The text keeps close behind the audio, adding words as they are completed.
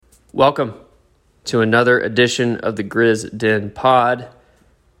Welcome to another edition of the Grizz Den Pod.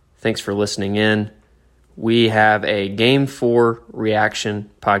 Thanks for listening in. We have a Game 4 reaction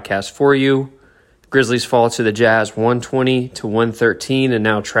podcast for you. Grizzlies fall to the Jazz 120-113 and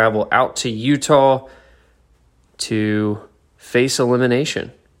now travel out to Utah to face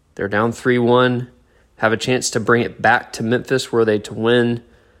elimination. They're down 3-1, have a chance to bring it back to Memphis were they to win.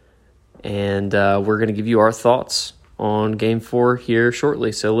 And we're going to give you our thoughts on Game 4 here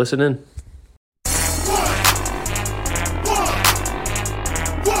shortly, so listen in.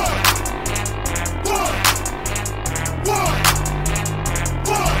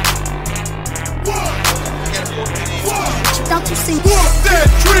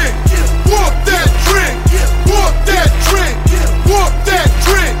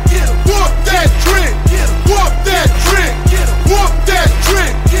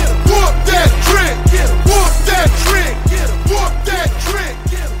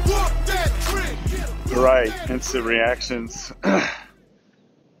 Right, instant reactions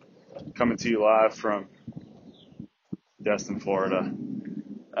coming to you live from Destin, Florida.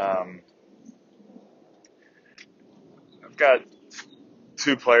 I've got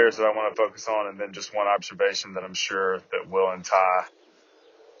two players that I want to focus on, and then just one observation that I'm sure that Will and Ty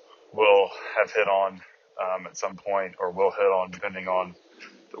will have hit on at some point, or will hit on depending on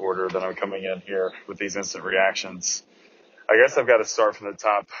the order that I'm coming in here with these instant reactions. I guess I've got to start from the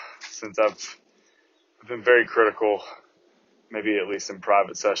top, since I've been very critical, maybe at least in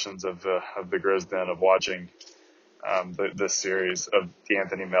private sessions of the Grizz Den, of watching this series of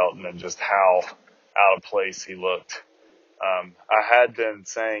De'Anthony Melton and just how out of place he looked. I had been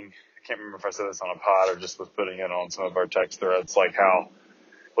saying, I can't remember if I said this on a pod or just was putting it on some of our text threads, like how,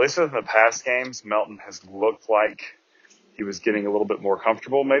 at least within the past games, Melton has looked like he was getting a little bit more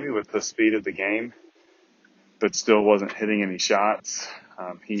comfortable maybe with the speed of the game, but still wasn't hitting any shots.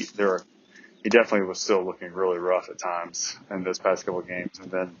 He definitely was still looking really rough at times in those past couple of games. And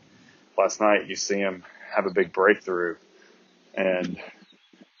then last night you see him have a big breakthrough and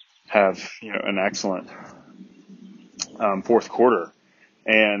have, an excellent fourth quarter.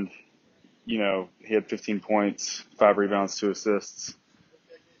 And, he had 15 points, 5 rebounds, 2 assists.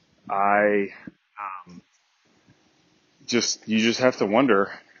 You just have to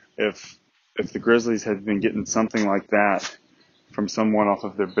wonder if the Grizzlies had been getting something like that from someone off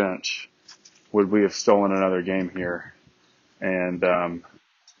of their bench, would we have stolen another game here and had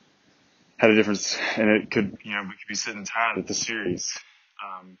a difference? And it could, we could be sitting tied at the series.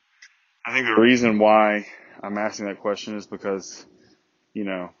 I think the reason why I'm asking that question is because,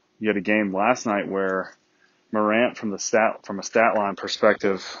 you had a game last night where Morant, from a stat line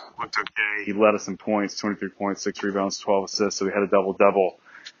perspective, looked okay. He led us in points, 23 points, 6 rebounds, 12 assists, so he had a double-double.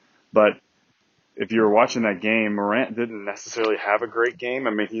 But if you were watching that game, Morant didn't necessarily have a great game. I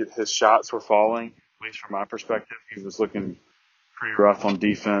mean, his shots were falling, at least from my perspective. He was looking pretty rough on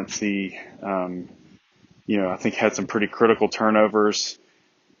defense. He, I think had some pretty critical turnovers.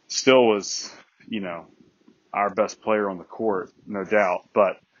 Still was, our best player on the court, no doubt.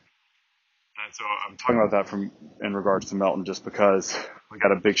 And so I'm talking about that in regards to Melton, just because we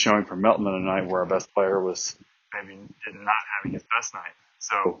got a big showing from Melton on a night where our best player was maybe not having his best night.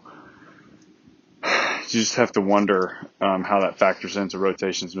 So you just have to wonder how that factors into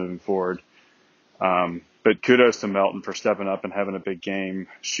rotations moving forward. But kudos to Melton for stepping up and having a big game,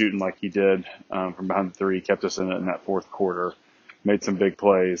 shooting like he did from behind the three, kept us in it in that fourth quarter, made some big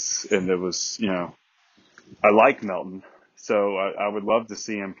plays, and it was, I like Melton, so I would love to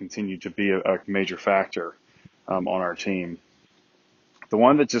see him continue to be a major factor on our team. The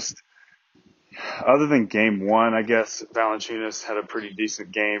one that just, other than game one, I guess Valanciunas had a pretty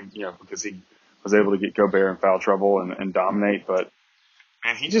decent game, because he was able to get Gobert in foul trouble and dominate, but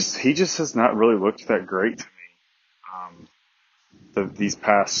man, he just has not really looked that great to me these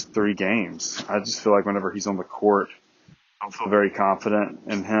past 3 games. I just feel like whenever he's on the court, I don't feel very confident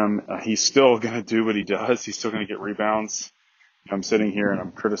in him. He's still going to do what he does. He's still going to get rebounds. I'm sitting here and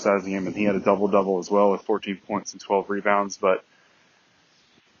I'm criticizing him, and he had a double-double as well with 14 points and 12 rebounds, but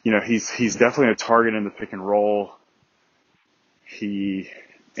he's definitely a target in the pick and roll. So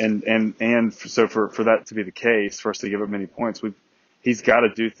for that to be the case, for us to give up many points, he's got to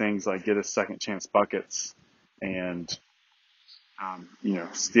do things like get his second chance buckets and,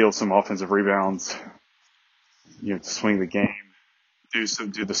 steal some offensive rebounds, to swing the game, do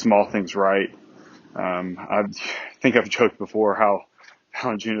the small things right. I think I've joked before how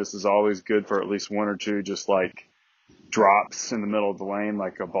Valanciunas is always good for at least one or two, just like drops in the middle of the lane,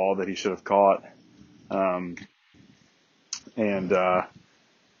 like a ball that he should have caught. I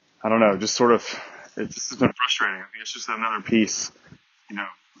don't know, just sort of, it's just been frustrating. I think it's just another piece,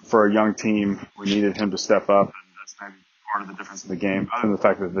 for a young team, we needed him to step up, and that's maybe part of the difference in the game. Other than the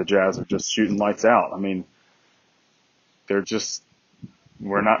fact that the Jazz are just shooting lights out. I mean,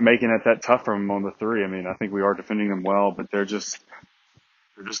 we're not making it that tough for them on the three. I mean, I think we are defending them well, but they're just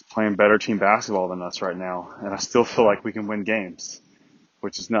playing better team basketball than us right now, and I still feel like we can win games,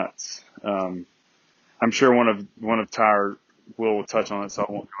 which is nuts. I'm sure one of Tyre will touch on it, so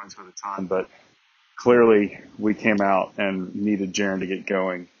I won't go into it a ton, but clearly we came out and needed Jaren to get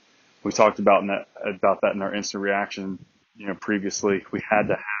going. We talked about that in our instant reaction, previously. We had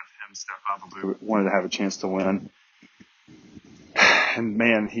to have him step up if we wanted to have a chance to win. And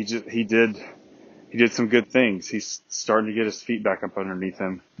man, he did some good things. He's starting to get his feet back up underneath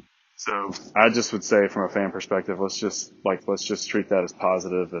him. So I just would say from a fan perspective, let's just treat that as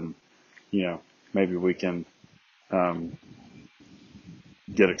positive, and, maybe we can,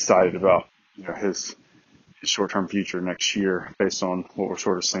 get excited about, his short-term future next year based on what we're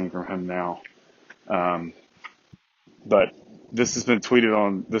sort of seeing from him now. But this has been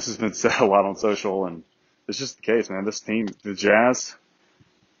said a lot on social, and it's just the case, man. This team, the Jazz,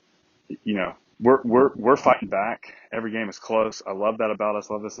 we're fighting back. Every game is close. I love that about us.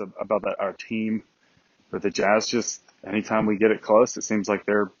 I love this about our team. But the Jazz, just anytime we get it close, it seems like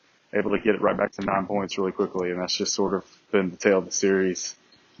they're able to get it right back to 9 points really quickly, and that's just sort of been the tale of the series.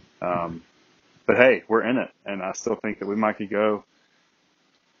 But hey, we're in it, and I still think that we might could go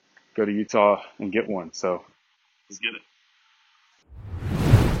to Utah and get one. So let's get it.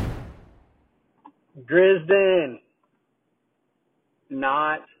 Grisden,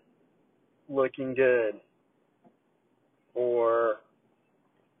 not looking good for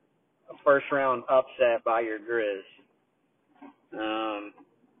a first-round upset by your Grizz.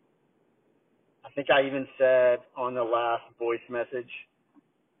 I think I even said on the last voice message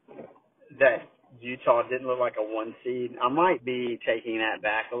that Utah didn't look like a 1 seed. I might be taking that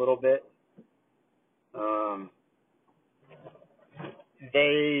back a little bit.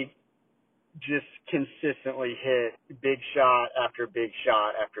 They just consistently hit big shot after big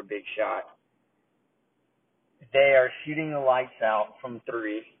shot after big shot. They are shooting the lights out from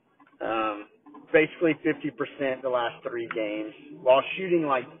three. Basically 50% the last 3 games, while shooting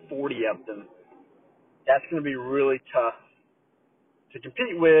like 40 of them. That's going to be really tough to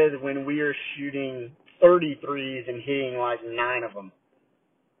compete with when we are shooting 33s and hitting like 9 of them.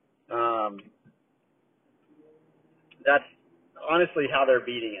 That's honestly how they're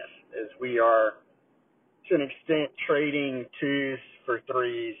beating us, is we are, to an extent, trading 2s for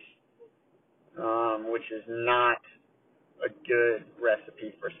 3s, which is not a good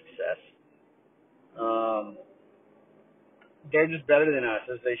recipe for success. They're just better than us,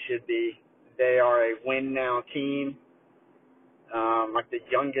 as they should be. They are a win-now team. Like the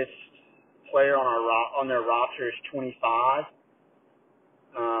youngest player on their roster is 25,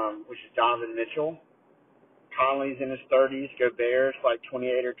 which is Donovan Mitchell. Conley's in his 30s. Gobert's like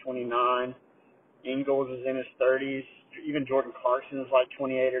 28 or 29. Ingles is in his 30s. Even Jordan Clarkson is like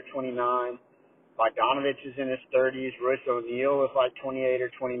 28 or 29. Bogdanovich is in his 30s. Royce O'Neal is like 28 or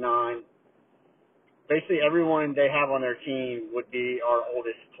 29. Basically, everyone they have on their team would be our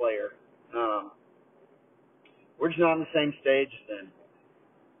oldest player. We're just not on the same stage as them.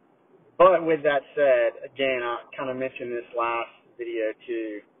 But with that said, again, I kind of mentioned this last video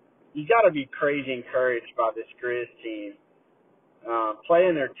too. You got to be crazy encouraged by this Grizz team.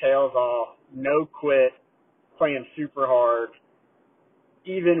 Playing their tails off, no quit, playing super hard.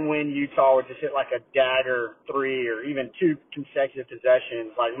 Even when Utah would just hit like a dagger 3 or even 2 consecutive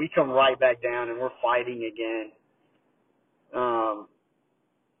possessions, like we come right back down and we're fighting again.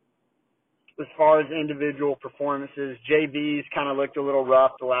 As far as individual performances, JV's kind of looked a little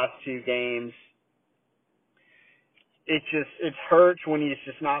rough the last 2 games. It hurts when he's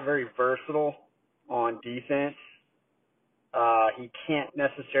just not very versatile on defense. He can't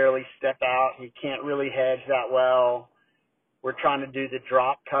necessarily step out. He can't really hedge that well. We're trying to do the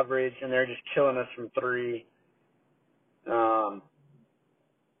drop coverage, and they're just killing us from 3.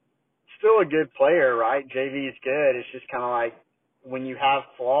 Still a good player, right? JV is good. It's just kind of like when you have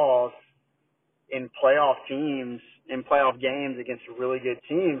flaws in playoff teams, in playoff games against really good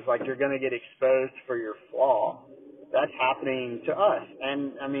teams, like you're going to get exposed for your flaw. That's happening to us.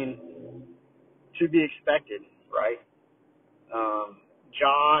 And, I mean, to be expected, right?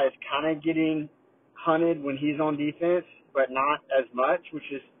 Ja is kind of getting hunted when he's on defense, but not as much,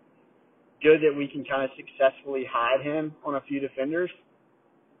 which is good that we can kind of successfully hide him on a few defenders.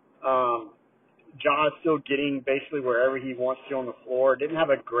 Ja is still getting basically wherever he wants to on the floor. Didn't have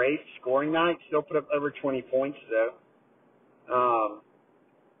a great scoring night. Still put up over 20 points, though.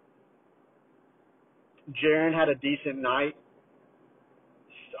 Jaren had a decent night.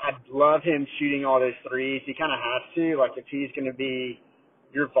 love him shooting all those threes. He kind of has to. Like, if he's going to be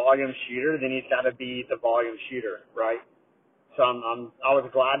your volume shooter, then he's got to be the volume shooter, right? So I was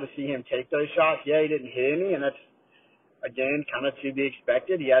glad to see him take those shots. Yeah, he didn't hit any, and that's, again, kind of to be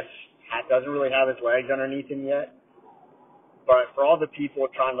expected. Yes, doesn't really have his legs underneath him yet. But for all the people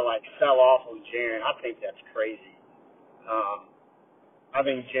trying to, like, sell off on Jaren, I think that's crazy. I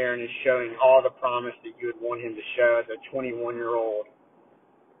think Jaren is showing all the promise that you would want him to show as a 21-year-old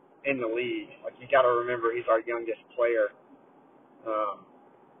in the league. Like, you got to remember he's our youngest player.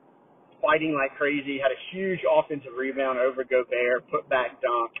 Fighting like crazy, had a huge offensive rebound over Gobert, put back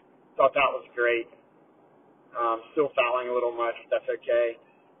dunk. Thought that was great. Still fouling a little much, but that's okay.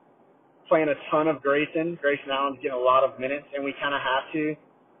 Playing a ton of Grayson. Grayson Allen's getting a lot of minutes, and we kind of have to.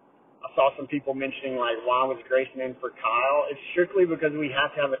 I saw some people mentioning, like, why was Grayson in for Kyle? It's strictly because we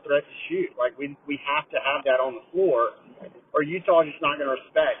have to have a threat to shoot. Like, we have to have that on the floor, or Utah's just not going to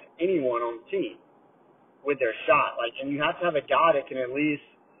respect anyone on the team with their shot. Like, and you have to have a guy that can at least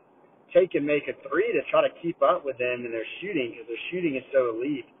take and make a three to try to keep up with them in their shooting, because their shooting is so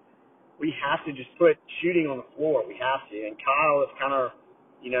elite. We have to just put shooting on the floor. We have to. And Kyle is kind of,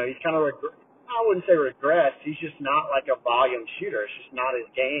 he's kind of, I wouldn't say regressed. He's just not like a volume shooter. It's just not his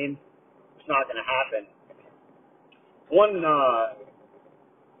game. It's not going to happen.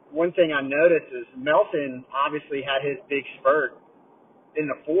 One thing I noticed is Melton obviously had his big spurt in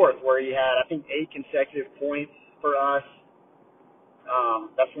the fourth where he had, I think, 8 consecutive points for us.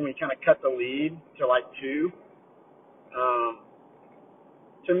 That's when we kind of cut the lead to like 2.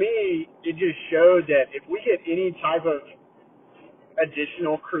 To me, it just showed that if we get any type of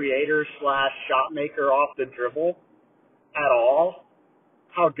additional creator / shot maker off the dribble at all,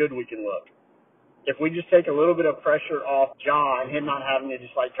 how good we can look. If we just take a little bit of pressure off Ja and him not having to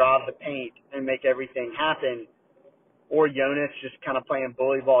just like drive the paint and make everything happen, or Jonas just kind of playing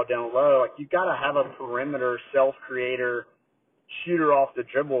bully ball down low, like, you've got to have a perimeter self-creator shooter off the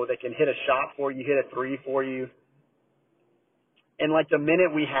dribble that can hit a shot for you, hit a three for you. And, like, the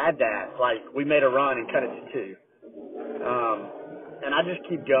minute we had that, like, we made a run and cut it to 2. And I just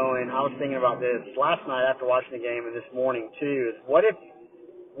keep going. I was thinking about this last night after watching the game and this morning, too, is what if,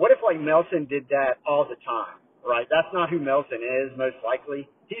 like, Melton did that all the time, right? That's not who Melton is, most likely.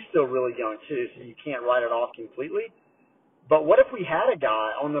 He's still really young, too, so you can't write it off completely. But what if we had a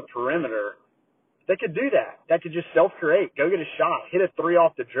guy on the perimeter that could do that, that could just self-create, go get a shot, hit a three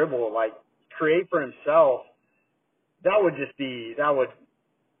off the dribble, like, create for himself? That would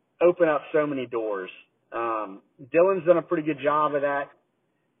open up so many doors. Dylan's done a pretty good job of that.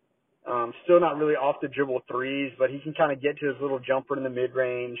 Still not really off the dribble threes, but he can kind of get to his little jumper in the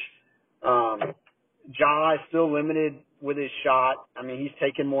mid-range. Ja is still limited with his shot. I mean, he's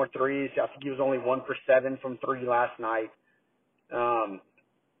taken more threes. I think he was only 1 for 7 from 3 last night.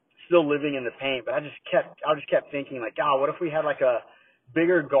 Still living in the paint, but I just kept thinking, like, God, what if we had like a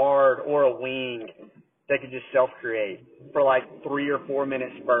bigger guard or a wing that could just self-create for like 3 or 4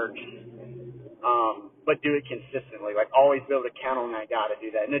 minute spurts, but do it consistently, like always be able to count on that guy to do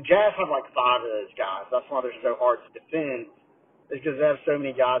that. And the Jazz have like 5 of those guys. That's why they're so hard to defend, is because they have so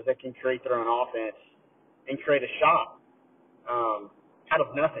many guys that can create their own offense and create a shot out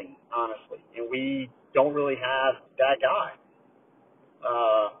of nothing, honestly. And we don't really have that guy.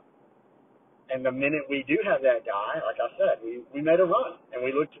 And the minute we do have that guy, like I said, we made a run and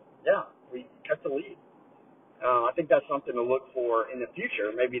we cut the lead. I think that's something to look for in the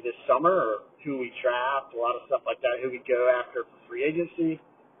future, maybe this summer, or who we draft, a lot of stuff like that, who we go after for free agency.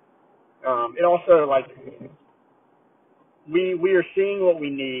 It also, like, we are seeing what we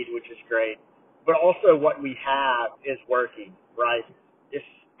need, which is great, but also what we have is working, right?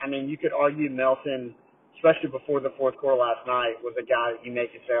 You could argue Melton, especially before the fourth quarter last night, was a guy that you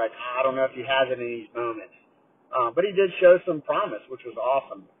make it say, like, I don't know if he has it in these moments. But he did show some promise, which was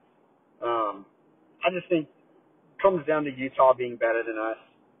awesome. I just think it comes down to Utah being better than us,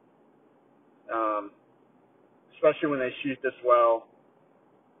 especially when they shoot this well.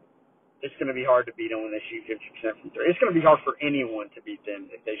 It's going to be hard to beat them when they shoot 50% from 3. It's going to be hard for anyone to beat them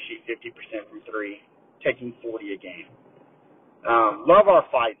if they shoot 50% from 3, taking 40 a game. Love our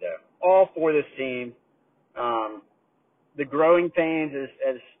fight, though. All for this team. The growing pains,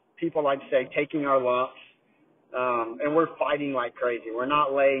 as people like to say, taking our lumps, and we're fighting like crazy. We're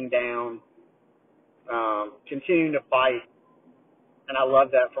not laying down, continuing to fight, and I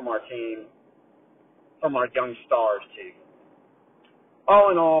love that from our team, from our young stars, too.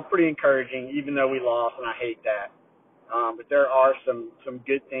 All in all, pretty encouraging, even though we lost, and I hate that. But there are some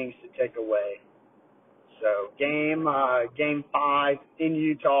good things to take away. So game 5 in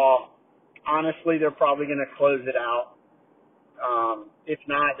Utah, honestly, they're probably going to close it out. If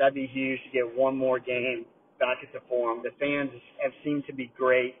not, that'd be huge to get one more game back at the Forum. The fans have seemed to be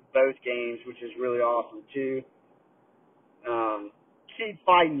great both games, which is really awesome too. Keep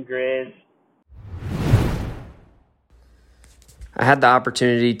fighting, Grizz. I had the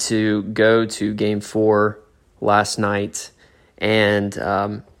opportunity to go to Game 4 last night, and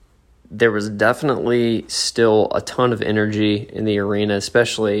there was definitely still a ton of energy in the arena,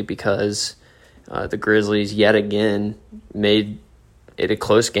 especially because the Grizzlies yet again made it a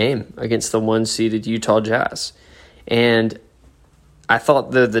close game against the one-seeded Utah Jazz. And I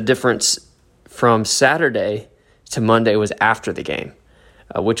thought the difference from Saturday to Monday was after the game,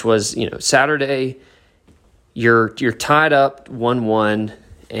 which was, Saturday you're tied up 1-1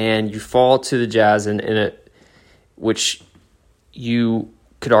 and you fall to the Jazz in it, which you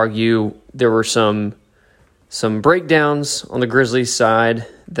could argue there were some breakdowns on the Grizzlies side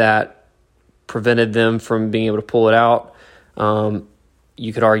that prevented them from being able to pull it out.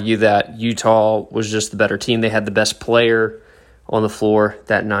 You could argue that Utah was just the better team. They had the best player on the floor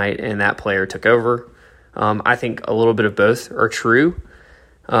that night, and that player took over. I think a little bit of both are true.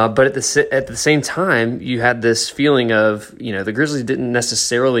 But at the same time, you had this feeling of, the Grizzlies didn't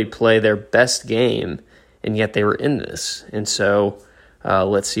necessarily play their best game, and yet they were in this. And so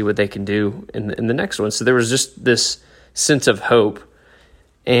let's see what they can do in the next one. So there was just this sense of hope.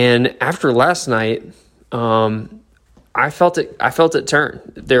 And after last night, I felt it turn.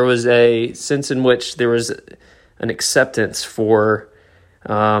 There was a sense in which there was an acceptance for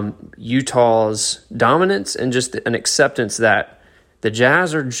Utah's dominance and just an acceptance that the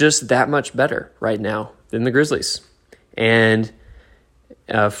Jazz are just that much better right now than the Grizzlies. And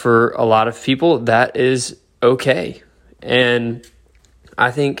for a lot of people, that is okay. And I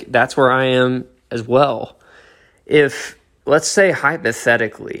think that's where I am as well. If, let's say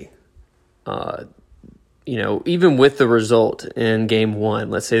hypothetically, even with the result in Game 1,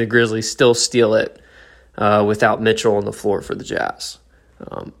 let's say the Grizzlies still steal it without Mitchell on the floor for the Jazz.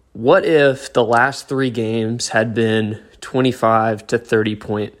 What if the last 3 games had been 25 to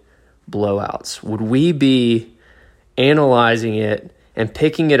 30-point blowouts? Would we be analyzing it and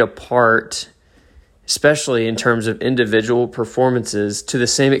picking it apart, especially in terms of individual performances, to the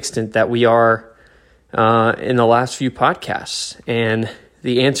same extent that we are in the last few podcasts? And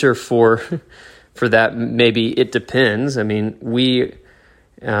the answer for that, maybe it depends. I mean, we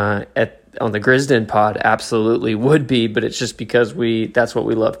on the Grizzden pod absolutely would be, but it's just because that's what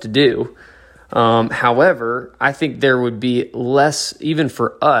we love to do. However, I think there would be less, even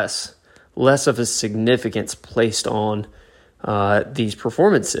for us, less of a significance placed on these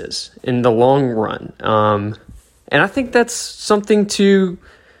performances in the long run. And I think that's something to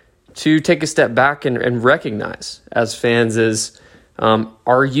take a step back and recognize as fans is,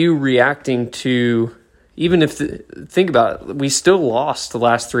 are you reacting to, even if, think about it, we still lost the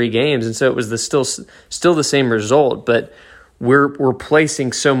last 3 games, and so it was still the same result, but we're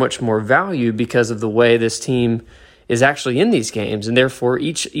placing so much more value because of the way this team is actually in these games, and therefore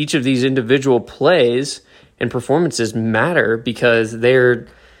each of these individual plays and performances matter because they're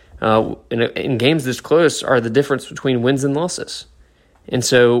in games this close are the difference between wins and losses. And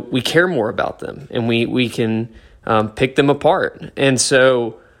so we care more about them, and we can pick them apart. And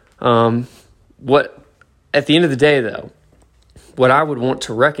so at the end of the day, though, what I would want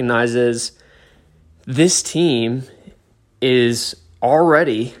to recognize is this team is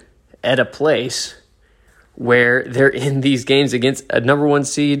already at a place where they're in these games against a number 1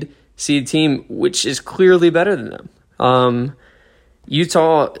 seed team, which is clearly better than them.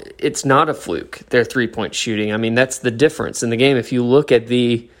 Utah, it's not a fluke, their 3-point shooting. I mean, that's the difference in the game. If you look at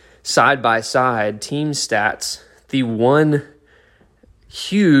the side-by-side team stats, the one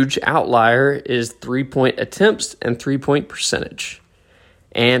huge outlier is 3-point attempts and 3-point percentage.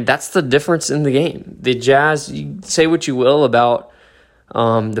 And that's the difference in the game. The Jazz, you say what you will about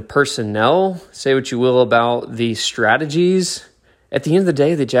the personnel, say what you will about the strategies. At the end of the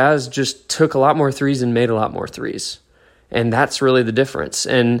day, the Jazz just took a lot more threes and made a lot more threes. And that's really the difference.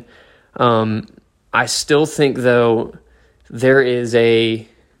 And I still think, though, there is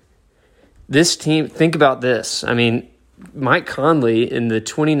this team, think about this. I mean, Mike Conley in the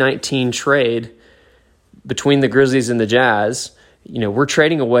 2019 trade between the Grizzlies and the Jazz, we're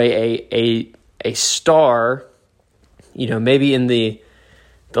trading away a star, maybe in the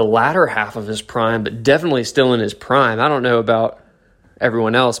latter half of his prime, but definitely still in his prime. I don't know about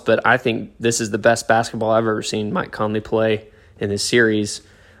everyone else, but I think this is the best basketball I've ever seen Mike Conley play in this series.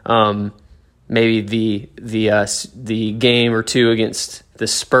 Maybe the game or two against the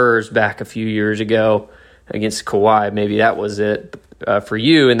Spurs back a few years ago against Kawhi, maybe that was it for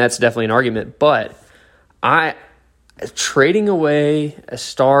you, and that's definitely an argument. But trading away a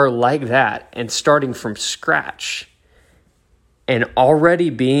star like that and starting from scratch and already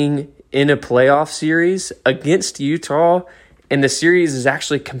being in a playoff series against Utah, and the series is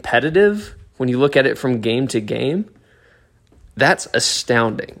actually competitive when you look at it from game to game, that's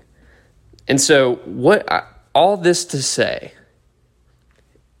astounding. And so all this to say,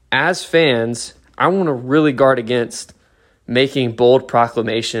 as fans, I want to really guard against making bold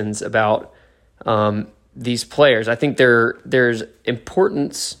proclamations about these players. I think there's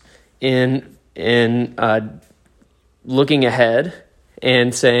importance in looking ahead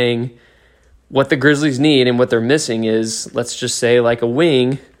and saying what the Grizzlies need and what they're missing is, let's just say, like a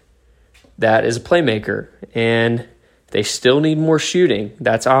wing that is a playmaker, and they still need more shooting.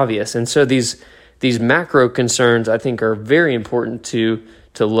 That's obvious. And so these macro concerns, I think, are very important to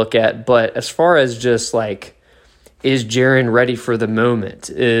look at. But as far as just like, is Jaren ready for the moment?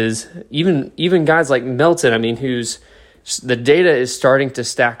 Is even guys like Melton, I mean, who's the data is starting to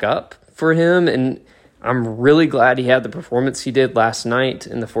stack up for him, and I'm really glad he had the performance he did last night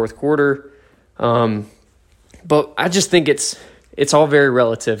in the fourth quarter. But I just think it's all very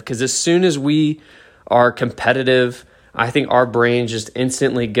relative, because as soon as we are competitive, I think our brains just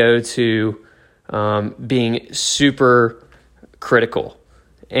instantly go to being super critical.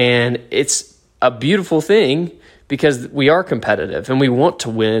 And it's a beautiful thing because we are competitive and we want to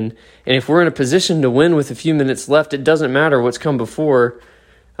win. And if we're in a position to win with a few minutes left, it doesn't matter what's come before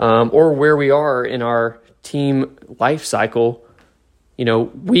or where we are in our team life cycle. You know,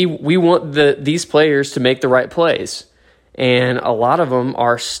 we want these players to make the right plays. And a lot of them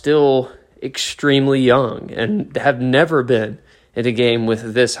are still extremely young and have never been in a game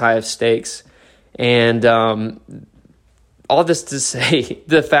with this high of stakes. And all this to say,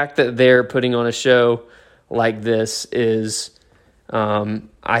 the fact that they're putting on a show like this is,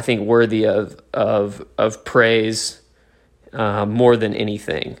 I think, worthy of praise more than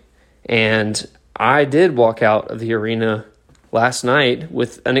anything. And I did walk out of the arena last night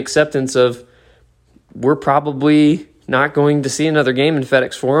with an acceptance of we're probably not going to see another game in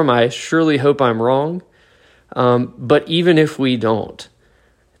FedEx Forum. I surely hope I'm wrong. But even if we don't,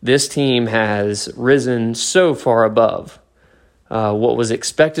 this team has risen so far above what was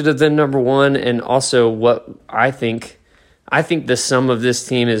expected of them, number one, and also what I think the sum of this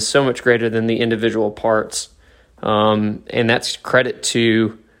team is so much greater than the individual parts. And that's credit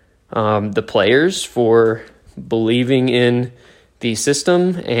to the players for believing in the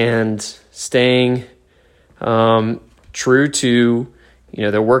system and staying true to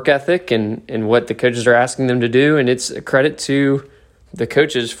their work ethic and what the coaches are asking them to do. And it's a credit to the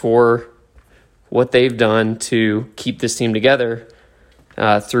coaches for what they've done to keep this team together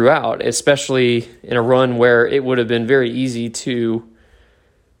throughout, especially in a run where it would have been very easy to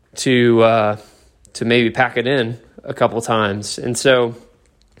maybe pack it in a couple times. And so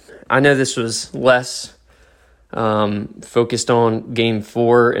I know this was less focused on Game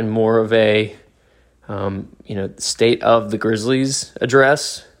 4 and more of a state of the Grizzlies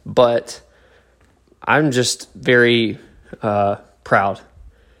address, but I'm just very proud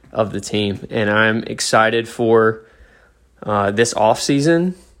of the team, and I'm excited for this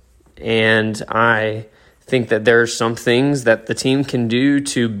offseason, and I think that there are some things that the team can do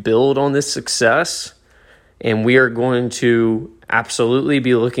to build on this success, and we are going to absolutely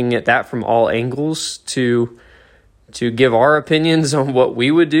be looking at that from all angles to give our opinions on what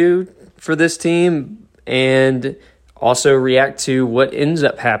we would do for this team and also react to what ends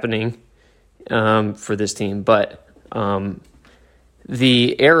up happening for this team. But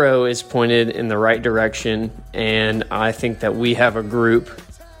the arrow is pointed in the right direction, and I think that we have a group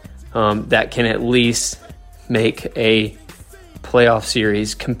that can at least make a playoff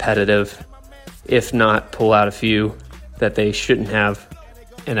series competitive, if not pull out a few that they shouldn't have.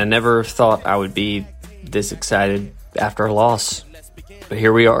 And I never thought I would be this excited after a loss, but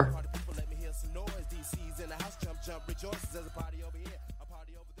here we are.